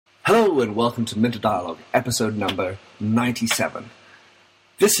Hello and welcome to Minter Dialogue, episode number 97.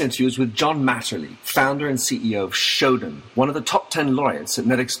 This interview is with John Matterly, founder and CEO of Shodan, one of the top 10 laureates at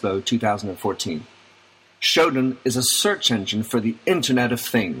NetExpo 2014. Shodan is a search engine for the Internet of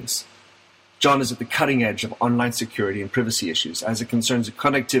Things. John is at the cutting edge of online security and privacy issues as it concerns the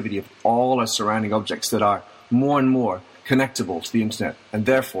connectivity of all our surrounding objects that are more and more connectable to the Internet and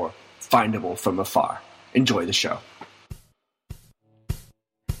therefore findable from afar. Enjoy the show.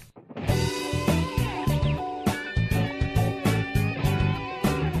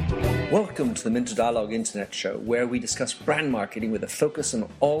 Welcome to the Minter Dialogue Internet Show, where we discuss brand marketing with a focus on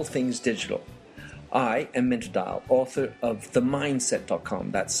all things digital. I am Minter Dial, author of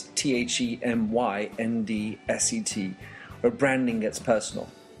TheMyndset.com, that's TheMyndset, where branding gets personal.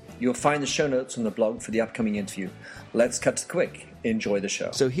 You'll find the show notes on the blog for the upcoming interview. Let's cut to the quick. Enjoy the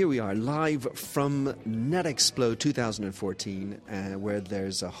show. So here we are, live from NetExpo 2014, where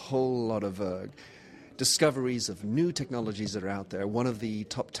there's a whole lot of discoveries of new technologies that are out there. One of the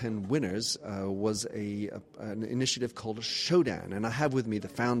top 10 winners was an initiative called Shodan, and I have with me the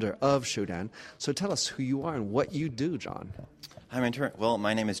founder of Shodan. So tell us who you are and what you do, John. Hi, Minter. Well,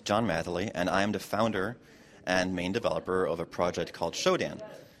 my name is John Matterly, and I am the founder and main developer of a project called Shodan.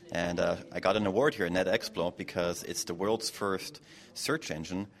 And I got an award here at NetExpo because it's the world's first search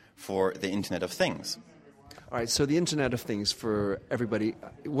engine for the Internet of Things. All right, so the Internet of Things, for everybody,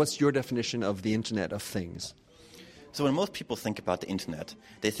 what's your definition of the Internet of Things? So when most people think about the Internet,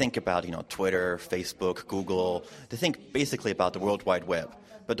 they think about, Twitter, Facebook, Google. They think basically about the World Wide Web.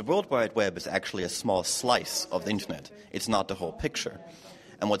 But the World Wide Web is actually a small slice of the Internet. It's not the whole picture.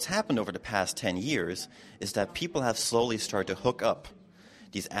 And what's happened over the past 10 years is that people have slowly started to hook up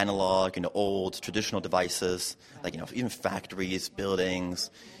these analog, old, traditional devices, like, even factories, buildings,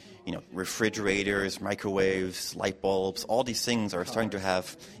 refrigerators, microwaves, light bulbs, all these things are starting to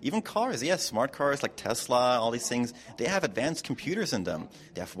have, even cars, yes, smart cars like Tesla, all these things, they have advanced computers in them.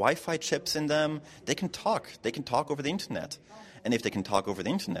 They have Wi-Fi chips in them. They can talk over the Internet. And if they can talk over the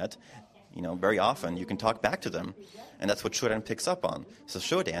Internet, very often you can talk back to them. And that's what Shodan picks up on. So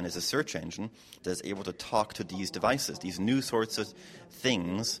Shodan is a search engine that is able to talk to these devices, these new sorts of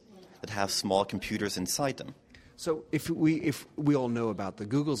things that have small computers inside them. So if we all know about the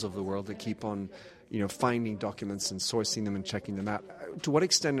Googles of the world that keep on, finding documents and sourcing them and checking them out, to what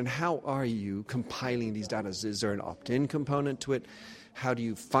extent and how are you compiling these data? Is there an opt-in component to it? How do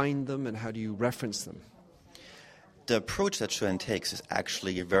you find them and how do you reference them? The approach that Shodan takes is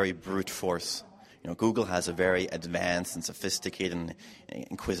actually a very brute force. Google has a very advanced and sophisticated and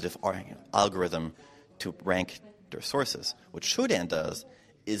inquisitive algorithm to rank their sources. What Shodan does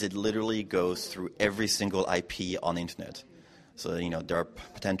is it literally goes through every single IP on the Internet. So, there are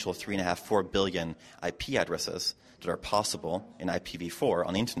potential 3.5, 4 billion IP addresses that are possible in IPv4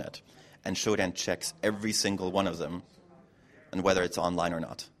 on the Internet. And Shodan checks every single one of them and whether it's online or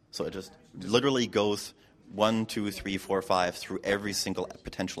not. So it just literally goes 1, 2, 3, 4, 5 through every single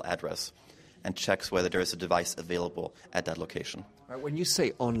potential address and checks whether there is a device available at that location. When you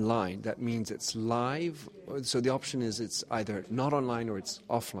say online, that means it's live. So the option is it's either not online or it's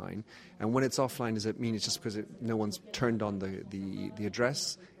offline. And when it's offline, does it mean it's just because no one's turned on the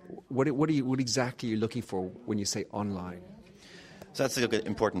address? What exactly are you looking for when you say online? So that's a good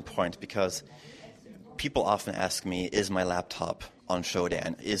important point because people often ask me, is my laptop on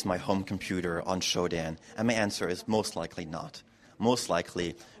Shodan? Is my home computer on Shodan? And my answer is most likely not. Most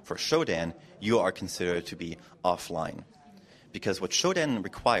likely, for Shodan, you are considered to be offline. Because what Shodan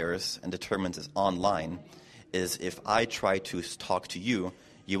requires and determines is online is if I try to talk to you,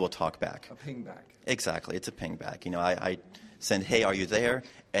 you will talk back. A ping back. Exactly, it's a ping back. I send, hey, are you there?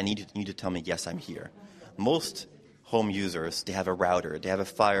 And you need to tell me, yes, I'm here. Most home users, they have a router, they have a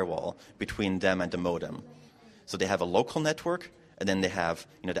firewall between them and the modem. So they have a local network, and then they have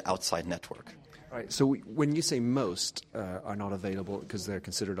the outside network. All right, so when you say most are not available because they're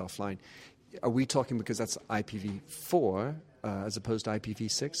considered offline, are we talking because that's IPv4 as opposed to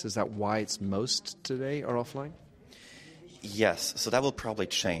IPv6? Is that why it's most today are offline? Yes, so that will probably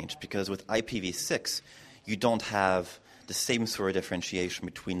change because with IPv6, you don't have the same sort of differentiation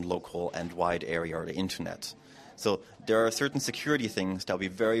between local and wide area or the Internet. So there are certain security things that will be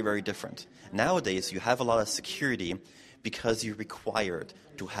very, very different. Nowadays, you have a lot of security because you're required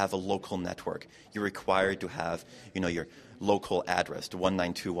to have a local network. You're required to have, your local address, the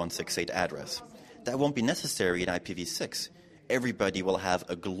 192.168 address. That won't be necessary in IPv6. Everybody will have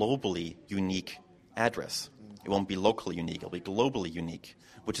a globally unique address. It won't be locally unique, it'll be globally unique,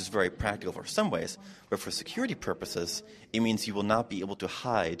 which is very practical for some ways. But for security purposes, it means you will not be able to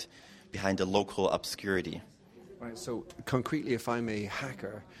hide behind the local obscurity. Right, so concretely, if I'm a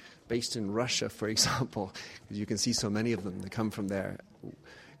hacker, based in Russia, for example, because you can see so many of them that come from there,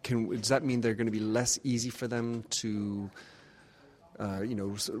 does that mean they're going to be less easy for them to,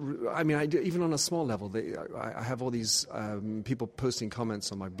 even on a small level, I have all these people posting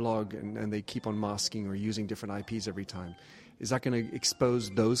comments on my blog, and they keep on masking or using different IPs every time. Is that going to expose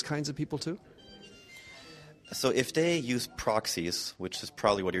those kinds of people too? So if they use proxies, which is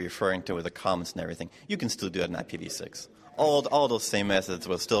probably what you're referring to with the comments and everything, you can still do that in IPv6. All those same methods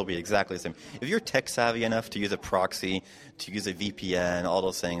will still be exactly the same. If you're tech savvy enough to use a proxy, to use a VPN, all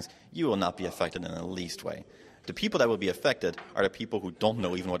those things, you will not be affected in the least way. The people that will be affected are the people who don't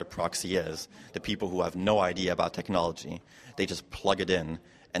know even what a proxy is, the people who have no idea about technology. They just plug it in,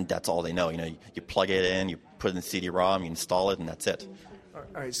 and that's all they know. You plug it in, you put it in CD-ROM, you install it, and that's it.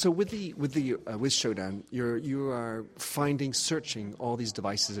 All right. So with Shodan, you are searching all these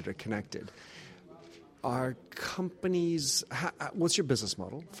devices that are connected. Are companies? What's your business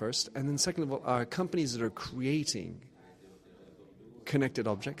model first, and then second of all, are companies that are creating connected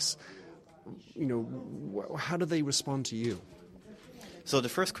objects? How do they respond to you? So the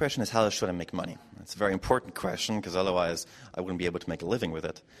first question is, how should I make money? It's a very important question because otherwise I wouldn't be able to make a living with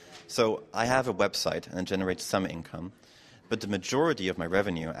it. So I have a website and it generates some income. But the majority of my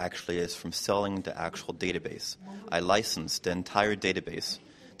revenue actually is from selling the actual database. I license the entire database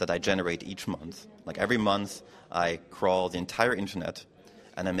that I generate each month. Like every month, I crawl the entire internet,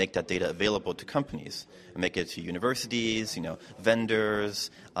 and I make that data available to companies. I make it to universities, vendors,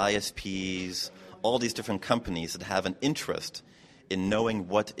 ISPs, all these different companies that have an interest in knowing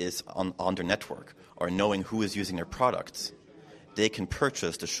what is on their network or knowing who is using their products. They can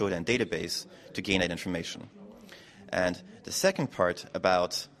purchase the Shodan database to gain that information. And the second part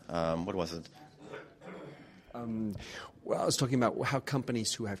about, what was it? Well, I was talking about how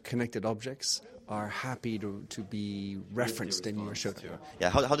companies who have connected objects are happy to be referenced in your show. Yeah,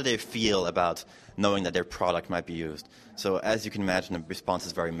 how do they feel about knowing that their product might be used? So as you can imagine, the response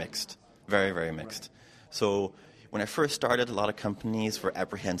is very mixed, very, very mixed. Right. So when I first started, a lot of companies were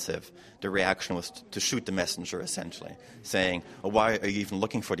apprehensive. The reaction was to shoot the messenger, essentially, saying, why are you even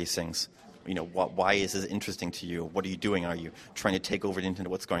looking for these things? Why is this interesting to you? What are you doing? Are you trying to take over the internet?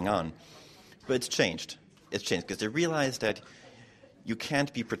 What's going on? But it's changed. It's changed because they realized that you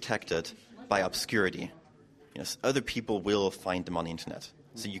can't be protected by obscurity. Other people will find them on the internet.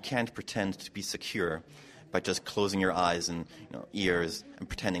 So you can't pretend to be secure by just closing your eyes and ears and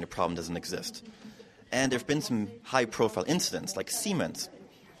pretending the problem doesn't exist. And there have been some high-profile incidents, like Siemens.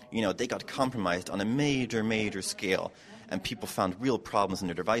 They got compromised on a major, major scale, and people found real problems in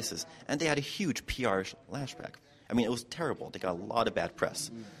their devices. And they had a huge PR lashback. It was terrible. They got a lot of bad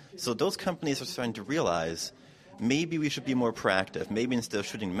press. So those companies are starting to realize maybe we should be more proactive. Maybe instead of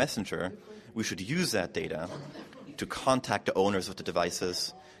shooting the messenger, we should use that data to contact the owners of the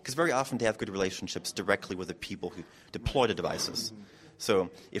devices, because very often they have good relationships directly with the people who deploy the devices. So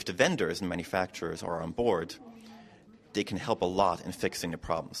if the vendors and manufacturers are on board, they can help a lot in fixing the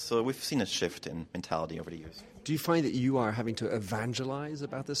problems. So we've seen a shift in mentality over the years. Do you find that you are having to evangelize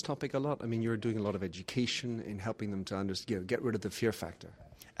about this topic a lot? You're doing a lot of education in helping them to understand, get rid of the fear factor.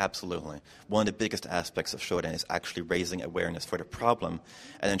 Absolutely. One of the biggest aspects of Shodan is actually raising awareness for the problem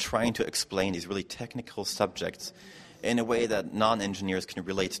and then trying to explain these really technical subjects in a way that non-engineers can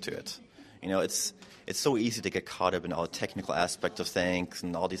relate to it. It's so easy to get caught up in all the technical aspects of things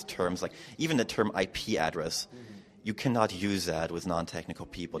and all these terms, like even the term IP address. You cannot use that with non-technical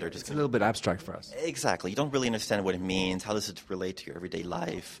people. They're just a little bit abstract for us. Exactly. You don't really understand what it means. How does it relate to your everyday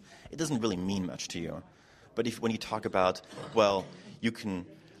life? It doesn't really mean much to you. But when you talk about, you can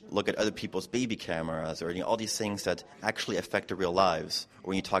look at other people's baby cameras or all these things that actually affect their real lives. Or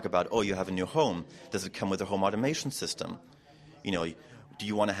when you talk about, you have a new home, does it come with a home automation system? Do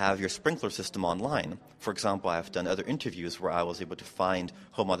you want to have your sprinkler system online? For example, I've done other interviews where I was able to find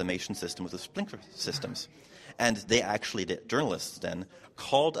home automation systems with sprinkler systems. And the journalists then,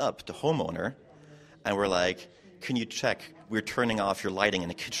 called up the homeowner and were like, can you check? We're turning off your lighting in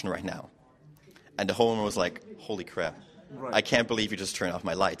the kitchen right now. And the homeowner was like, holy crap. Right. I can't believe you just turned off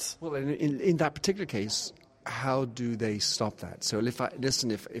my lights. Well, in that particular case, how do they stop that? So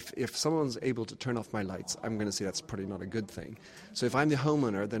if someone's able to turn off my lights, I'm going to say that's probably not a good thing. So if I'm the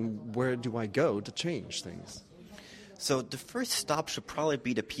homeowner, then where do I go to change things? So the first stop should probably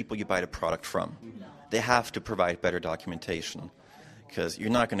be the people you buy the product from. They have to provide better documentation because you're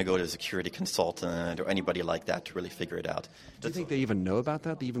not going to go to a security consultant or anybody like that to really figure it out. Do you think they even know about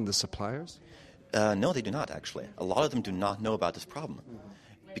that, even the suppliers? No, they do not, actually. A lot of them do not know about this problem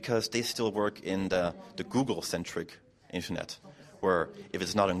because they still work in the Google-centric internet, where if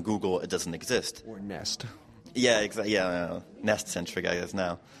it's not on Google, it doesn't exist. Or Nest. Yeah, exactly. Yeah, Nest-centric, I guess,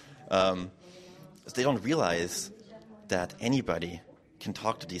 now. They don't realize that anybody can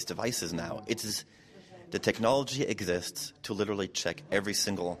talk to these devices now. The technology exists to literally check every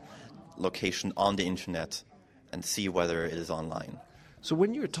single location on the internet and see whether it is online. So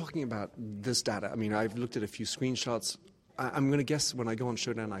when you're talking about this data, I mean, I've looked at a few screenshots. I'm going to guess when I go on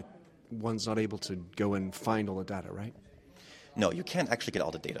Shodan, one's not able to go and find all the data, right? No, you can't actually get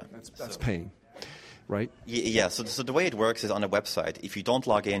all the data. That's paying, right? Yeah, so the way it works is on a website, if you don't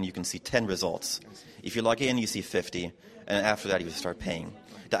log in, you can see 10 results. If you log in, you see 50, and after that, you start paying.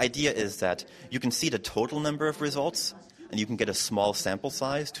 The idea is that you can see the total number of results, and you can get a small sample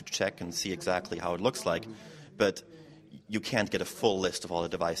size to check and see exactly how it looks like, but you can't get a full list of all the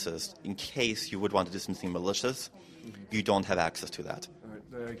devices. In case you would want to do something malicious, you don't have access to that. All right,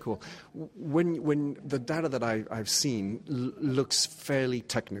 very cool. When the data that I've seen looks fairly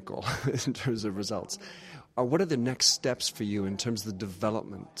technical in terms of results, what are the next steps for you in terms of the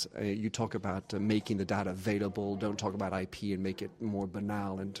development? You talk about making the data available. Don't talk about IP and make it more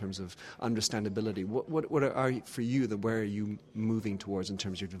banal in terms of understandability. What are for you? Where are you moving towards in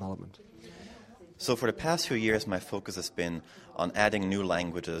terms of your development? So for the past few years, my focus has been on adding new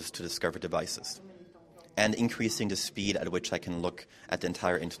languages to discover devices and increasing the speed at which I can look at the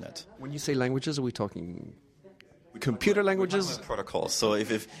entire internet. When you say languages, are we talking computer languages? Protocols. So if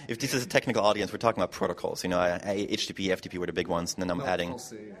this is a technical audience, we're talking about protocols. HTTP, FTP were the big ones, and then I'm adding...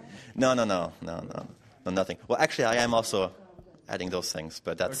 No, nothing. Well, actually, I am also adding those things,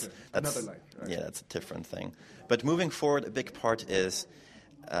 but that's another line. Right. Yeah, that's a different thing. But moving forward, a big part is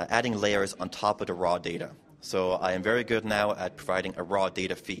adding layers on top of the raw data. So I am very good now at providing a raw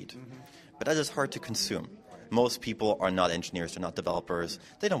data feed. But that is hard to consume. Most people are not engineers, they're not developers.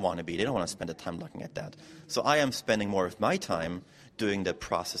 They don't want to be. They don't want to spend the time looking at that. So I am spending more of my time doing the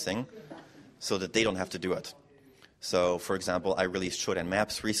processing so that they don't have to do it. So, for example, I released Shodan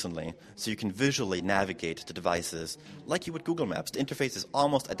Maps recently, so you can visually navigate the devices like you would Google Maps. The interface is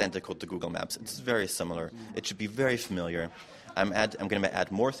almost identical to Google Maps. It's very similar. It should be very familiar. I'm going to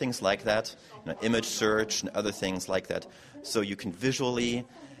add more things like that, image search and other things like that, so you can visually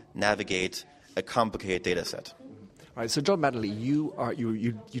navigate a complicated data set. All right, so John Matterly, you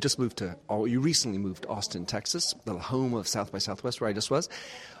recently moved to Austin, Texas, the home of South by Southwest, where I just was.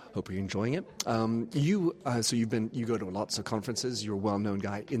 Hope you're enjoying it. You go to lots of conferences. You're a well-known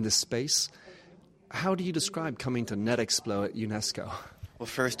guy in this space. How do you describe coming to NetExplo at UNESCO? Well,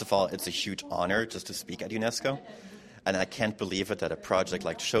 first of all, it's a huge honor just to speak at UNESCO, and I can't believe it that a project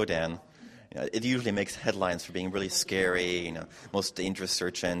like Shodan, it usually makes headlines for being really scary, most dangerous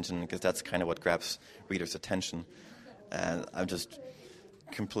search engine, because that's kind of what grabs readers' attention. And I'm just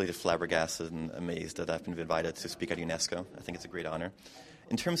completely flabbergasted and amazed that I've been invited to speak at UNESCO. I think it's a great honor.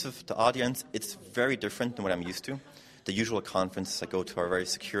 In terms of the audience, it's very different than what I'm used to. The usual conferences I go to are very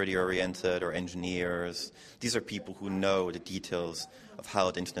security-oriented or engineers. These are people who know the details of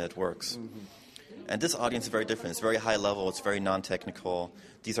how the internet works. Mm-hmm. And this audience is very different. It's very high level. It's very non-technical.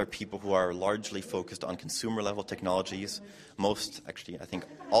 These are people who are largely focused on consumer-level technologies. Most, actually, I think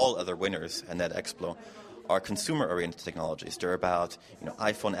all other winners at NetExplo are consumer-oriented technologies. They're about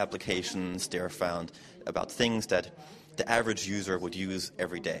iPhone applications. They're found about things that the average user would use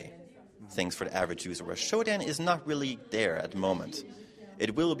every day. Things for the average user, where Shodan is not really there at the moment.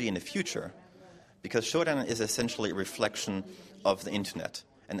 It will be in the future, because Shodan is essentially a reflection of the internet.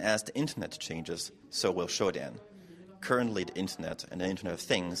 And as the internet changes, so will Shodan. Currently, the internet and the Internet of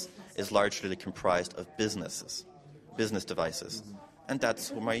Things is largely comprised of business devices. And that's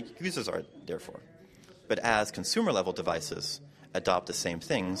who my users are there for. But as consumer-level devices adopt the same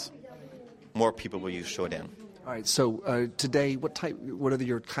things, more people will use Shodan. All right. So today, what are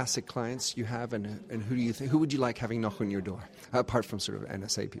your classic clients you have, and who would you like having knock on your door, apart from sort of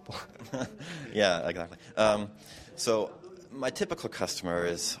NSA people? Yeah, exactly. So my typical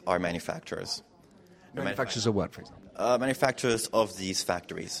customers are manufacturers. Manufacturers of what, for example? Manufacturers of these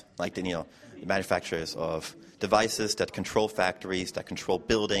factories, like the manufacturers of devices that control factories, that control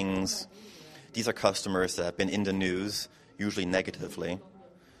buildings. These are customers that have been in the news, usually negatively,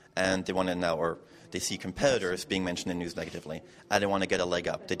 and they want to now, or they see competitors being mentioned in the news negatively, and they want to get a leg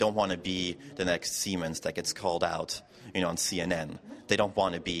up. They don't want to be the next Siemens that gets called out, on CNN. They don't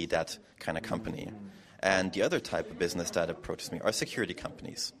want to be that kind of company. And the other type of business that approaches me are security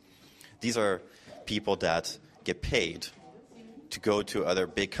companies. These are people that get paid to go to other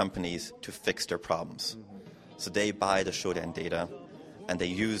big companies to fix their problems. So they buy the Shodan data, and they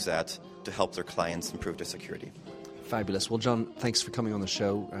use that to help their clients improve their security. Fabulous. Well, John, thanks for coming on the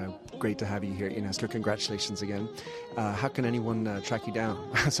show. Great to have you here in UNESCO. Congratulations again. How can anyone track you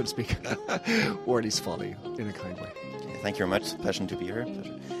down, so to speak, or at least follow you in a kind way? Thank you very much. It's a pleasure to be here.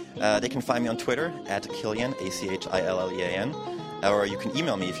 Pleasure. They can find me on Twitter at Achillean, Achillean, or you can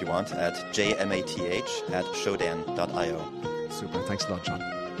email me if you want at jmath@shodan.io. Super. Thanks a lot, John.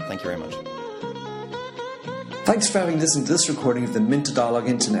 Thank you very much. Thanks for having listened to this recording of the Minter Dialogue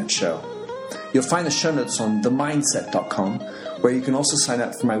Internet Show. You'll find the show notes on themindset.com, where you can also sign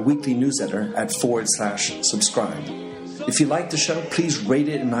up for my weekly newsletter at /subscribe. If you like the show, please rate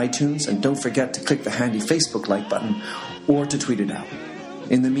it in iTunes, and don't forget to click the handy Facebook like button or to tweet it out.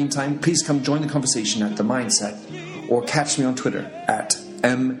 In the meantime, please come join the conversation at The Mindset or catch me on Twitter at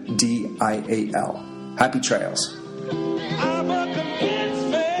MDIAL. Happy trails.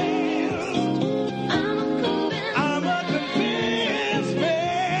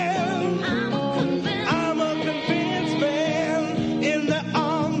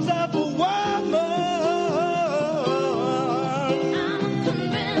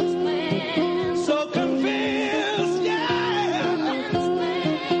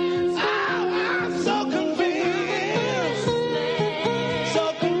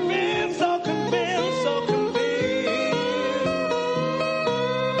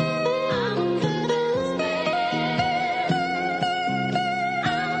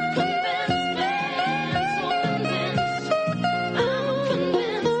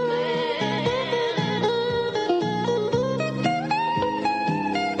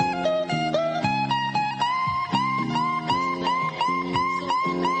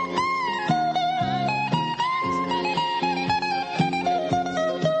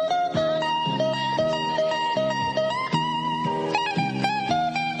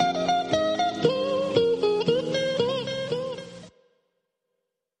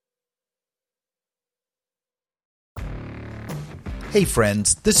 Hey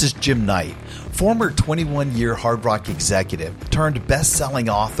friends, this is Jim Knight, former 21-year Hard Rock executive turned best-selling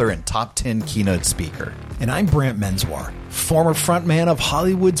author and top 10 keynote speaker. And I'm Brant Menswar, former frontman of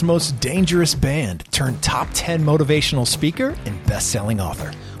Hollywood's Most Dangerous Band turned top 10 motivational speaker and best-selling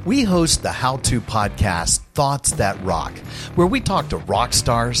author. We host the how-to podcast Thoughts That Rock, where we talk to rock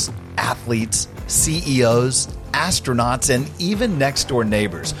stars, athletes, CEOs, astronauts, and even next-door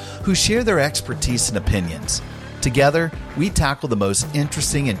neighbors who share their expertise and opinions. Together, we tackle the most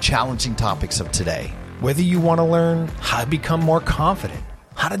interesting and challenging topics of today. Whether you want to learn how to become more confident,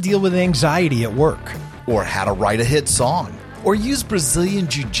 how to deal with anxiety at work, or how to write a hit song, or use Brazilian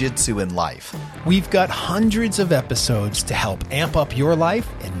Jiu-Jitsu in life, we've got hundreds of episodes to help amp up your life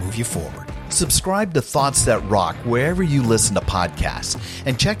and move you forward. Subscribe to Thoughts That Rock wherever you listen to podcasts,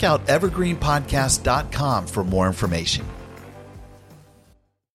 and check out evergreenpodcast.com for more information.